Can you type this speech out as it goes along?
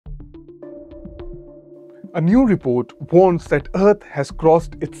A new report warns that Earth has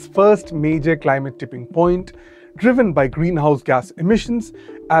crossed its first major climate tipping point, driven by greenhouse gas emissions,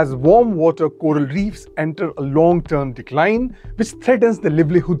 as warm water coral reefs enter a long-term decline, which threatens the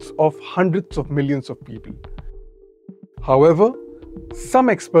livelihoods of hundreds of millions of people. However, some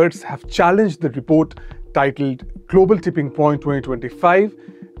experts have challenged the report titled Global Tipping Point 2025,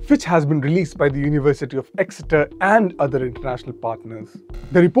 which has been released by the University of Exeter and other international partners.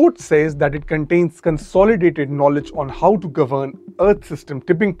 The report says that it contains consolidated knowledge on how to govern Earth system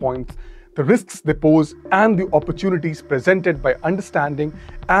tipping points, the risks they pose, and the opportunities presented by understanding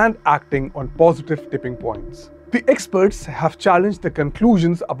and acting on positive tipping points. The experts have challenged the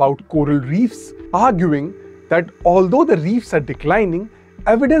conclusions about coral reefs, arguing that although the reefs are declining,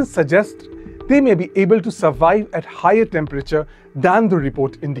 evidence suggests they may be able to survive at higher temperature than the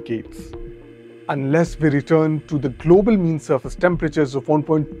report indicates. Unless we return to the global mean surface temperatures of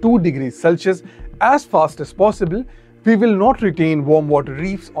 1.2 degrees Celsius as fast as possible, we will not retain warm water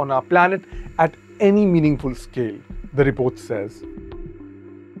reefs on our planet at any meaningful scale, the report says.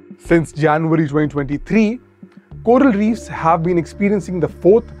 Since January 2023, coral reefs have been experiencing the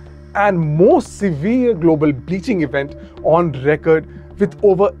fourth and most severe global bleaching event on record, with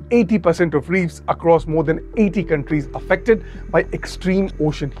over 80% of reefs across more than 80 countries affected by extreme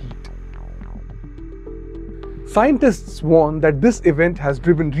ocean heat. Scientists warn that this event has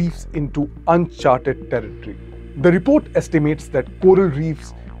driven reefs into uncharted territory. The report estimates that coral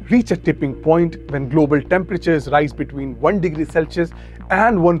reefs reach a tipping point when global temperatures rise between 1 degree Celsius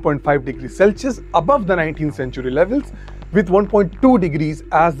and 1.5 degrees Celsius above the 19th century levels, with 1.2 degrees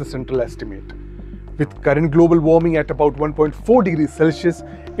as the central estimate. With current global warming at about 1.4 degrees Celsius,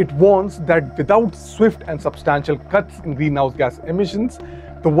 it warns that without swift and substantial cuts in greenhouse gas emissions,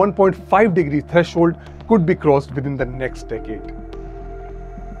 the 1.5 degree threshold could be crossed within the next decade.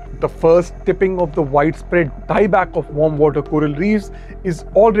 The first tipping of the widespread dieback of warm water coral reefs is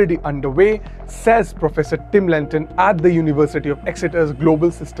already underway, says Professor Tim Lenton at the University of Exeter's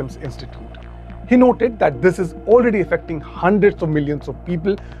Global Systems Institute. He noted that this is already affecting hundreds of millions of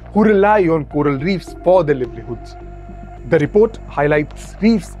people who rely on coral reefs for their livelihoods. The report highlights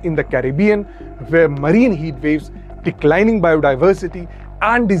reefs in the Caribbean, where marine heat waves, declining biodiversity,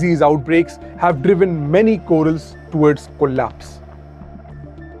 and disease outbreaks have driven many corals towards collapse.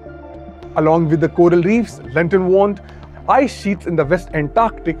 Along with the coral reefs, Lenton warned, ice sheets in the West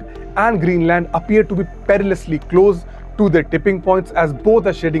Antarctic and Greenland appear to be perilously close to their tipping points, as both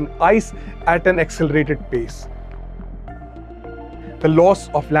are shedding ice at an accelerated pace. The loss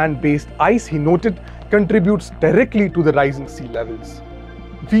of land-based ice, he noted, contributes directly to the rising sea levels.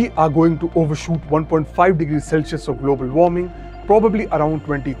 We are going to overshoot 1.5 degrees Celsius of global warming, probably around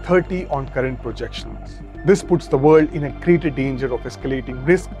 2030 on current projections. This puts the world in a greater danger of escalating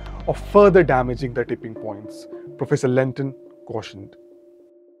risk of further damaging the tipping points, Professor Lenton cautioned.